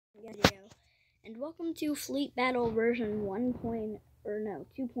video, and welcome to Fleet Battle version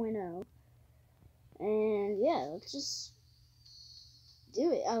 2.0. And yeah, let's just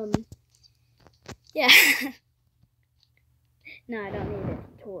do it. Yeah. No, I don't need a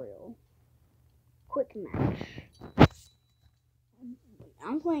tutorial. Quick match.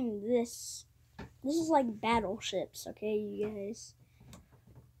 I'm playing this. This is like battleships, okay, you guys?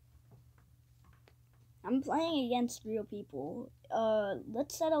 I'm playing against real people.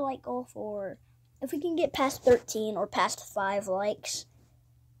 Let's set a like goal for, if we can get past 13 or past 5 likes,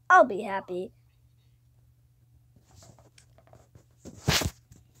 I'll be happy.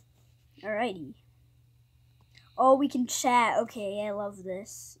 Alrighty. Oh, we can chat. Okay, I love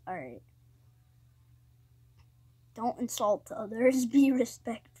this. Alright. Don't insult others. Be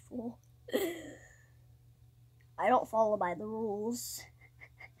respectful. I don't follow by the rules.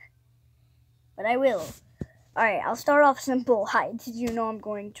 But I will. Alright, I'll start off simple. Hi, did you know I'm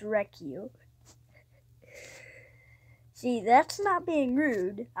going to wreck you? See, that's not being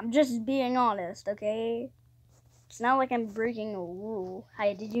rude. I'm just being honest, okay? It's not like I'm breaking a rule.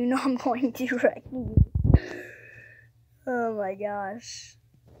 Hi, did you know I'm going to wreck you? Oh my gosh.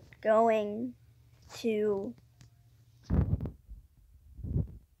 Going to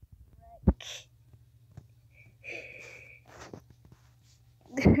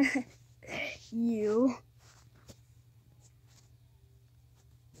wreck you.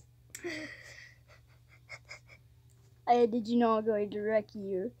 Hi, did you know I'm going to wreck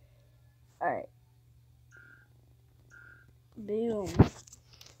you? Alright. Boom.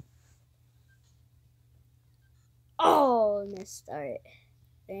 Oh, missed. Alright.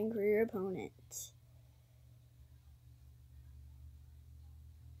 Bang for your opponent.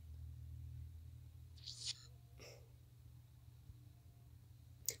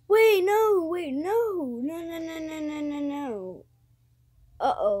 Wait, no. No.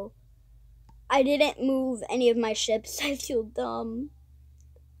 Uh-oh. I didn't move any of my ships. I feel dumb.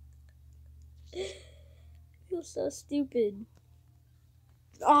 I feel so stupid.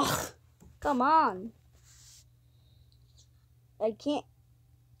 Ugh. Come on. I can't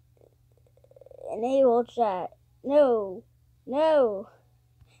enable chat. No.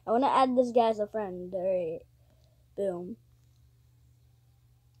 I want to add this guy as a friend. Alright. Boom.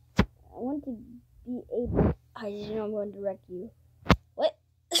 I want to be able. How did you know I'm going to wreck you? What?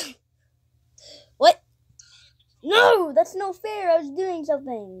 What? No! That's no fair. I was doing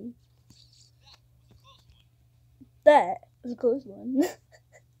something. That was a close one.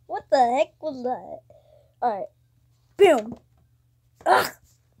 What the heck was that? Alright. Boom. Ugh.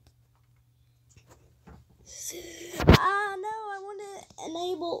 No, I want to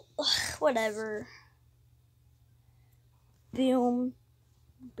enable. Ugh, whatever. Boom.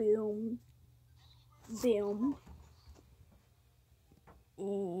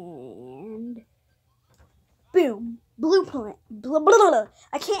 And boom. Blueprint. Blah, blah, blah.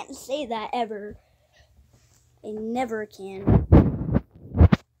 I can't say that ever. I never can.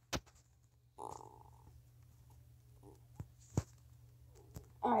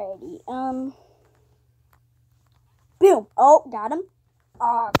 Alrighty. Boom. Oh, got him.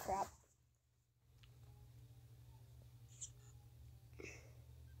 Oh, crap.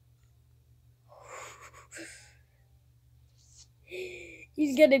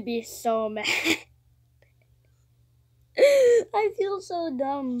 He's gonna be so mad. I feel so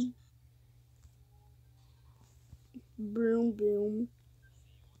dumb. Boom.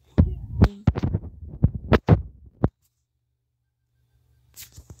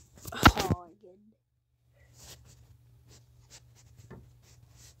 Oh, good.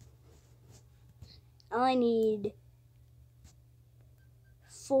 I need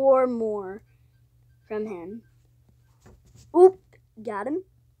 4 more from him. Oop, got him.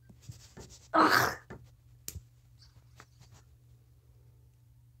 Ugh.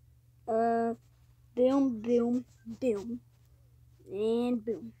 Boom. And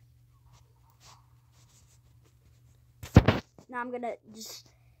boom. Now I'm gonna just...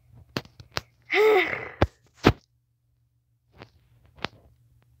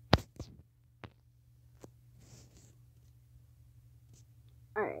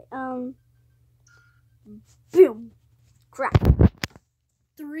 Alright, boom. Crap.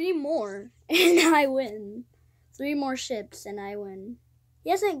 3 more, and I win. 3 more ships, and I win. He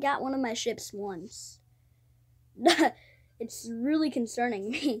hasn't got one of my ships once. It's really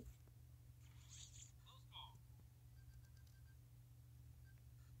concerning me.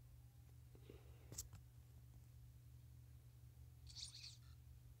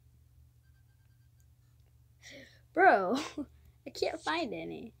 Bro, I can't find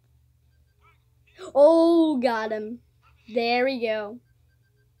any. Oh, got him. There we go.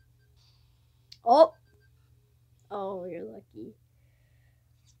 Oh. Oh, you're lucky.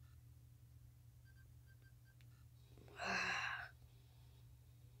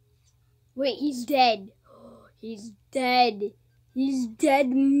 Wait, he's dead. He's dead. He's dead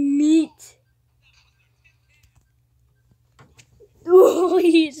meat. Oh,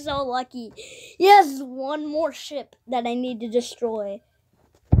 he's so lucky. He has one more ship that I need to destroy.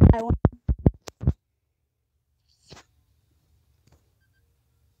 I want.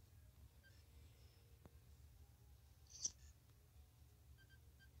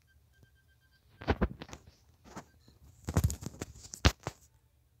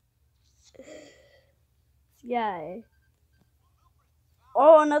 Guy.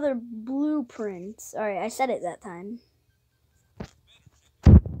 Oh, another blueprint. Alright, I said it that time.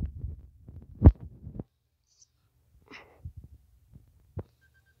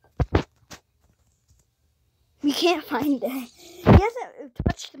 We can't find it. He hasn't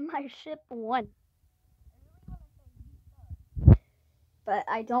touched my ship once. But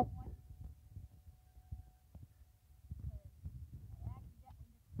I don't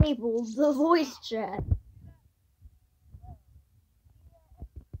disable the voice chat.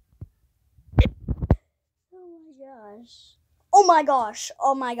 Oh my gosh. Oh my gosh.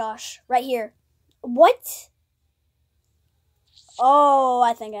 Oh my gosh. Right here. What? Oh,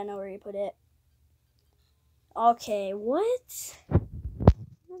 I think I know where you put it. Okay, what?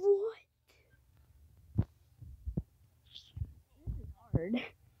 What? This is hard.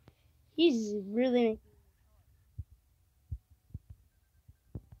 He's really...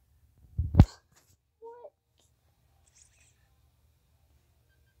 What?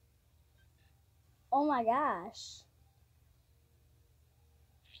 Oh my gosh.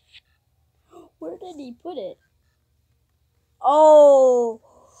 Where did he put it? Oh,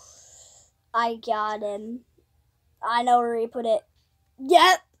 I got him. I know where he put it.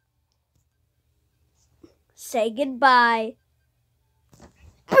 Yep. Say goodbye.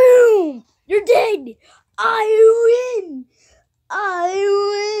 Boom! You're dead. I win.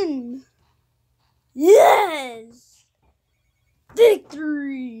 I win. Yes.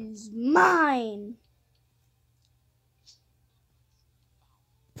 Victory's mine.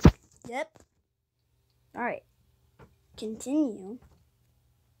 Yep. All right. Continue.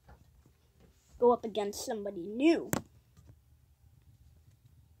 Go up against somebody new.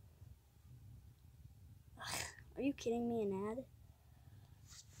 Are you kidding me, an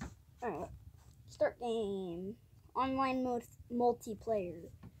ad? Alright. Start game. Online multiplayer.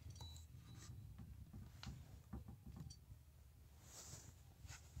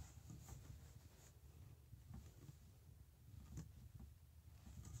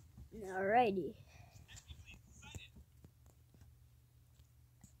 Alrighty.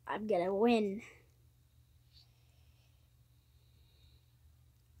 I'm gonna win.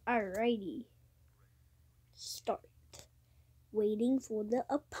 Alrighty. Start. Waiting for the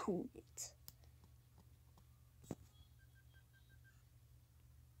opponent.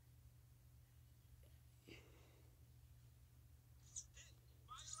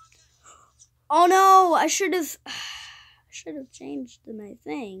 Oh no! I should have changed my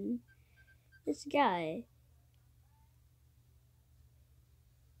thing. This guy.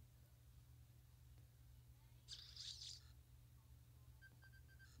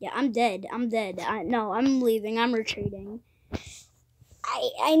 Yeah, I'm dead. I'm dead. No, I'm leaving. I'm retreating.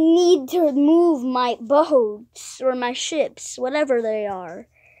 I need to move my boats or my ships, whatever they are.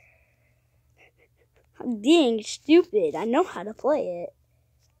 I'm being stupid. I know how to play it.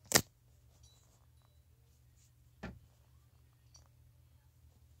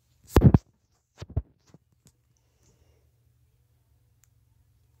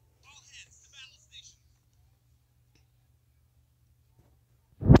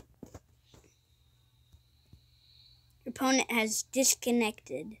 Your opponent has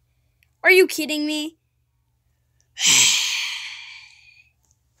disconnected. Are you kidding me?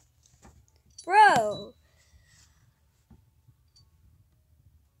 Bro.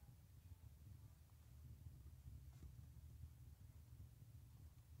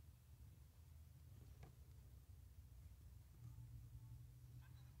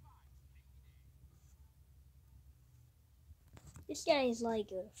 This guy is like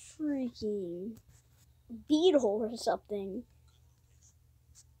a freaking beetle or something.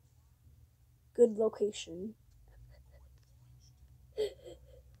 Good location.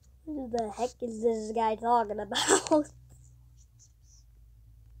 What the heck is this guy talking about?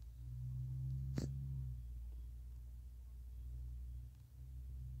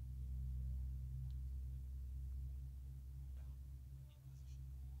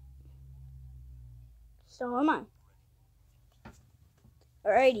 So am I.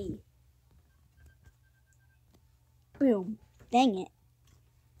 Alrighty. Boom. Dang it.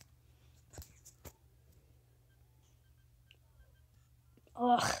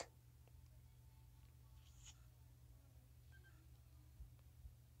 Ugh.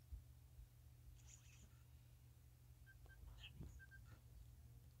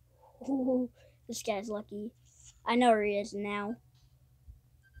 Ooh, this guy's lucky. I know where he is now.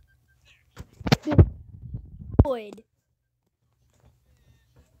 Void.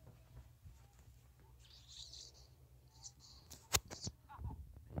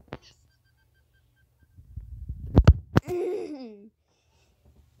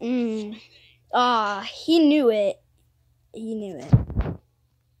 He knew it. He knew it.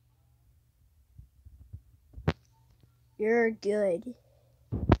 You're good.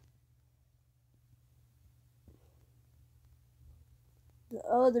 The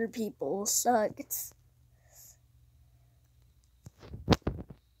other people sucked.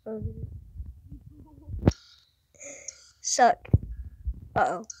 Suck.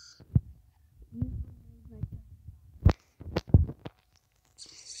 Uh-oh.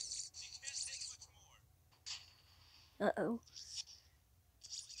 Uh-oh.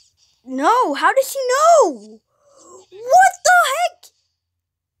 No, how does he know? What the heck?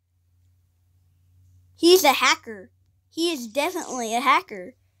 He's a hacker. He is definitely a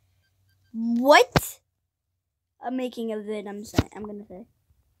hacker. What? I'm making a vid, I'm gonna say.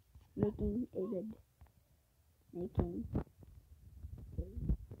 Making a vid. Making a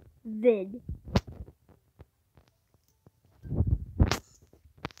vid.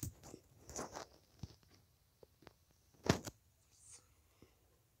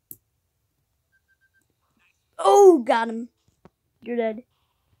 Oh, got him. You're dead.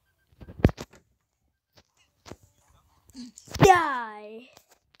 Die.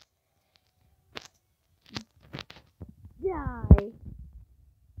 Die.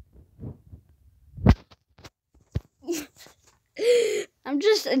 I'm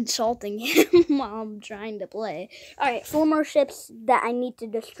just insulting him while I'm trying to play. Alright, 4 more ships that I need to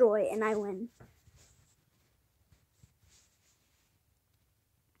destroy and I win.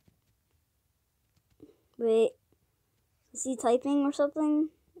 Wait. Is he typing or something?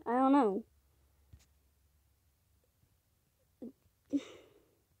 I don't know.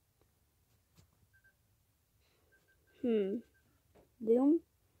 Doom?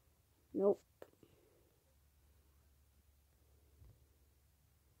 Nope.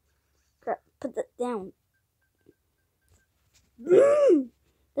 Crap, put that down.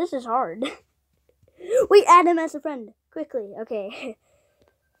 This is hard. Wait, add him as a friend. Quickly, okay.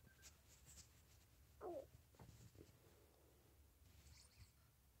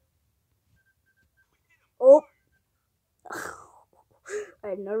 Oh.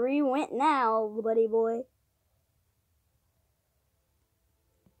 I know where you went now, buddy boy.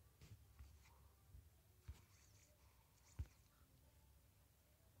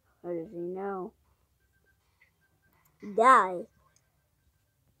 How does he know? Die.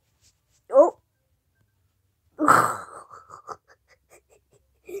 Oh.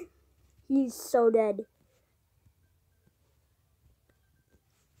 He's so dead.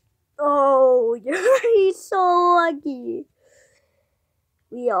 Oh, he's so lucky.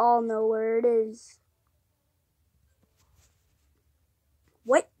 We all know where it is.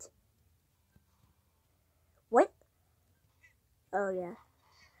 What? What? Oh, yeah.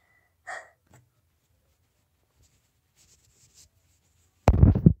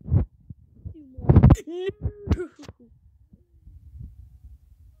 No.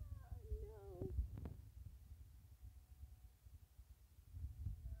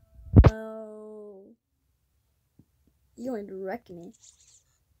 Oh. He's going to wreck me.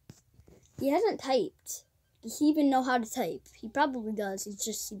 He hasn't typed. Does he even know how to type? He probably does. It's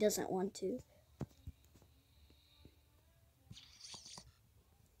just he doesn't want to.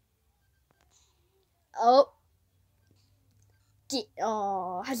 Oh.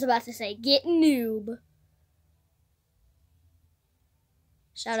 I was about to say, get noob.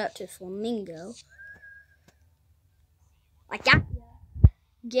 Shout out to Flamingo. I got ya.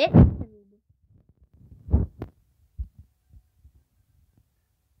 Get noob.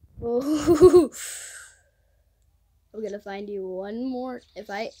 Oh. I'm gonna find you one more. If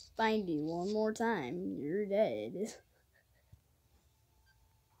I find you one more time, you're dead.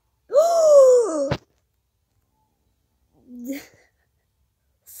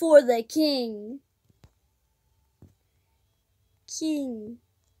 For the king. King.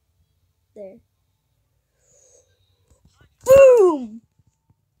 There. Boom!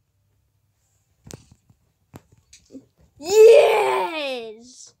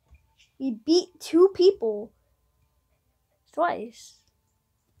 Yes! We beat 2 people. Twice.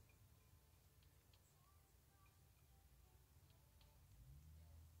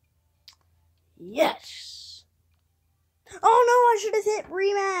 Yes. Oh no, I should have hit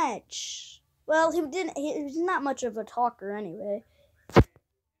rematch. Well, he didn't. He's not much of a talker anyway.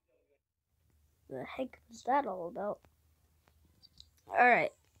 The heck was that all about? All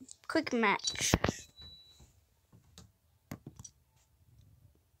right, quick match.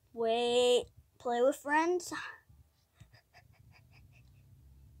 Wait, play with friends.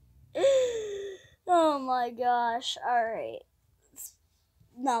 Oh my gosh! All right.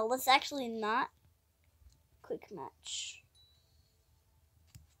 No, let's actually not. Quick match.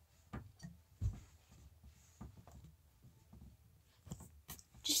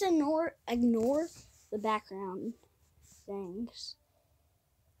 Just ignore the background things.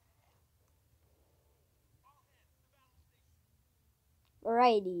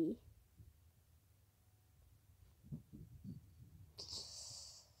 Alrighty.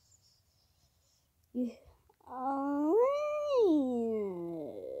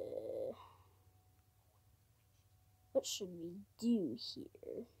 What should we do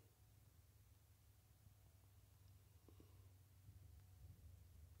here?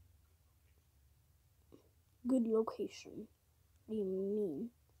 Good location. What do you mean?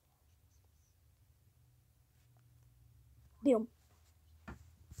 Boom.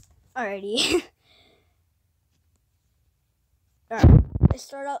 Alrighty. Alright. I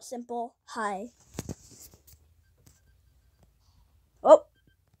start out simple. Hi. Oh.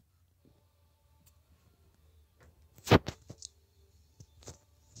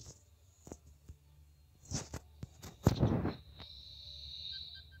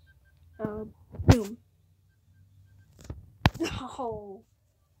 Boom. Oh.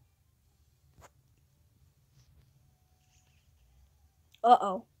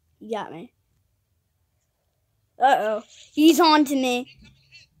 Uh-oh. He got me. Uh-oh. He's on to me.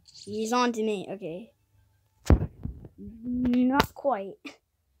 He's on to me. Okay. Not quite.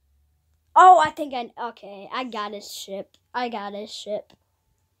 Oh, I think okay, I got his ship.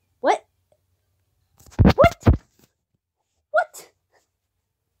 What? What? What?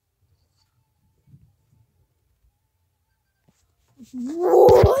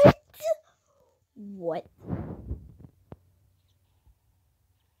 What? What?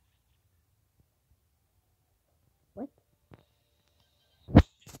 What?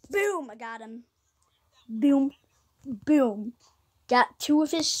 Boom, I got him. Boom. Boom. Got 2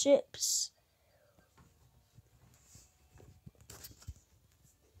 of his ships.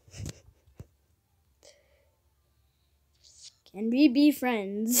 Can we be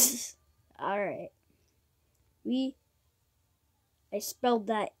friends? Alright. I spelled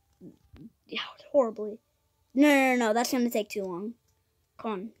that out horribly. No, that's gonna take too long.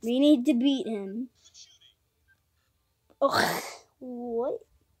 Come on. We need to beat him. Ugh. What?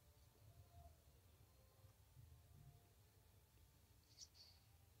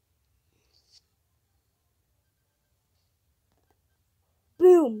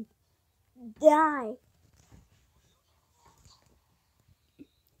 Boom. Die.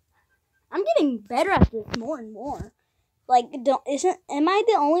 I'm getting better at this more and more. Like, am I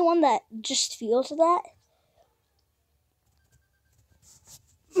the only one that just feels that?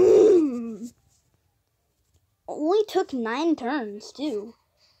 Only took 9 turns, too.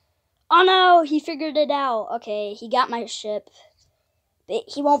 Oh no, he figured it out. Okay, he got my ship. But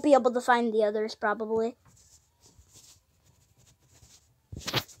he won't be able to find the others, probably.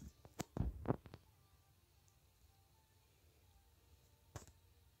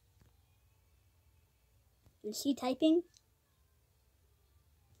 Is he typing?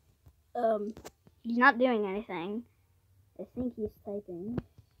 He's not doing anything. I think he's typing.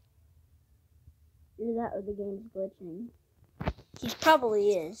 Either that or the game's glitching. He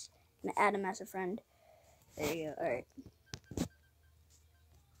probably is. I'm gonna add him as a friend. There you go. Alright.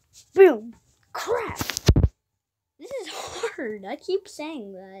 Boom! Crap! This is hard. I keep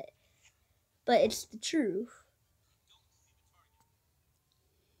saying that. But it's the truth.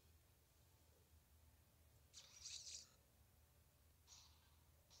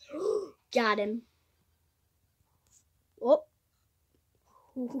 Got him. Oh.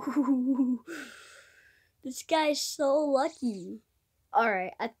 This guy's so lucky.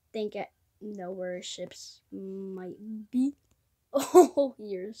 Alright, I think I know where his ships might be. Oh,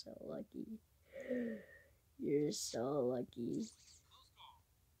 you're so lucky. You're so lucky.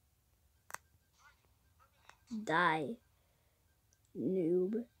 Die.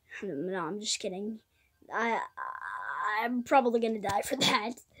 Noob. No, I'm just kidding. I'm probably gonna die for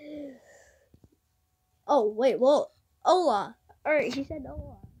that. Oh, wait, well, hola. Alright, he said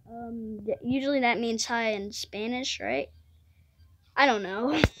hola. Usually that means hi in Spanish, right? I don't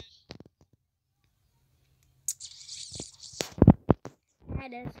know.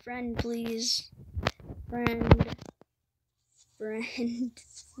 Add a friend, please. Friend,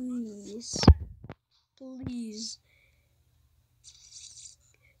 please. Please.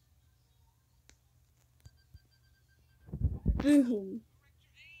 Boom.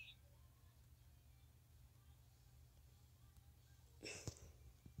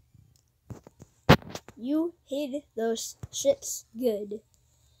 You hid those shits good.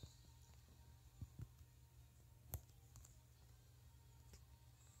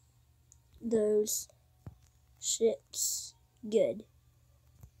 Those shits good.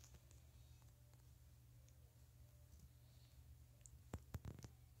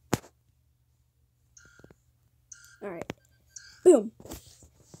 Alright. Boom.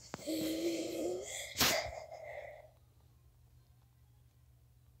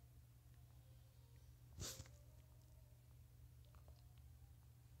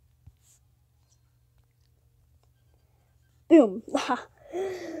 Boom.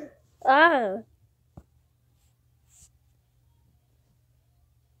 Ah.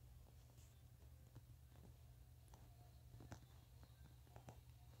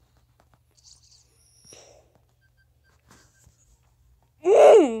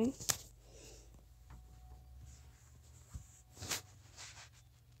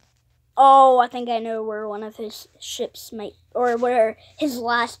 Oh, I think I know where one of his ships might, or where his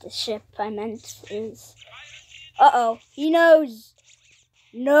last ship, I meant, is. Uh-oh, he knows.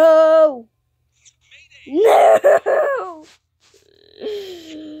 No. No.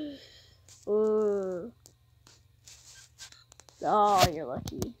 Ooh. Oh, you're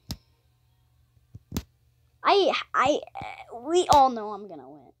lucky. We all know I'm gonna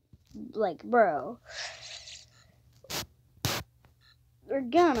win. Like, bro. We're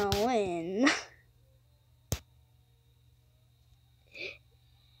gonna win.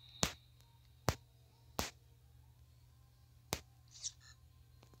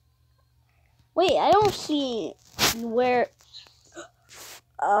 Wait, I don't see where.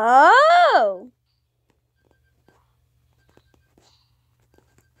 Oh!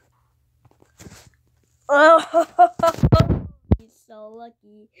 Oh! He's so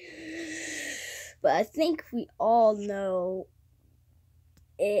lucky. But I think we all know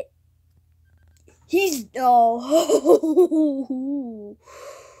it. He's. Oh!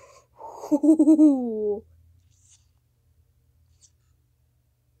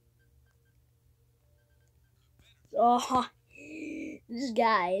 Oh, this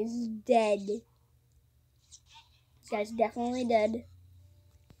guy is dead. This guy's definitely dead.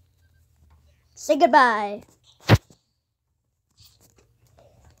 Say goodbye.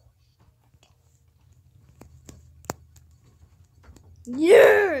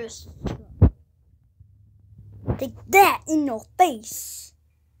 Yes! Take that in your face.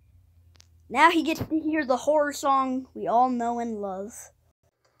 Now he gets to hear the horror song we all know and love.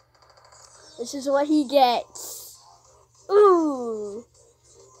 This is what he gets. Ooh.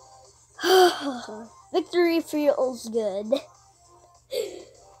 Victory feels good.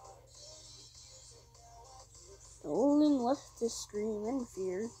 Only left to scream in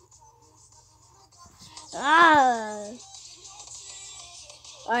fear. Ah.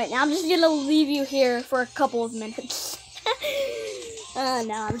 Alright, now I'm just gonna leave you here for a couple of minutes.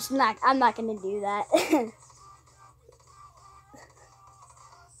 No, I'm not gonna do that.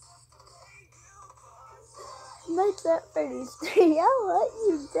 Make that pretty straight. I'll let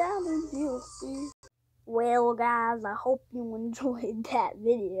you down and you'll see. Well, guys, I hope you enjoyed that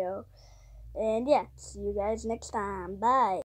video. And yeah, see you guys next time. Bye.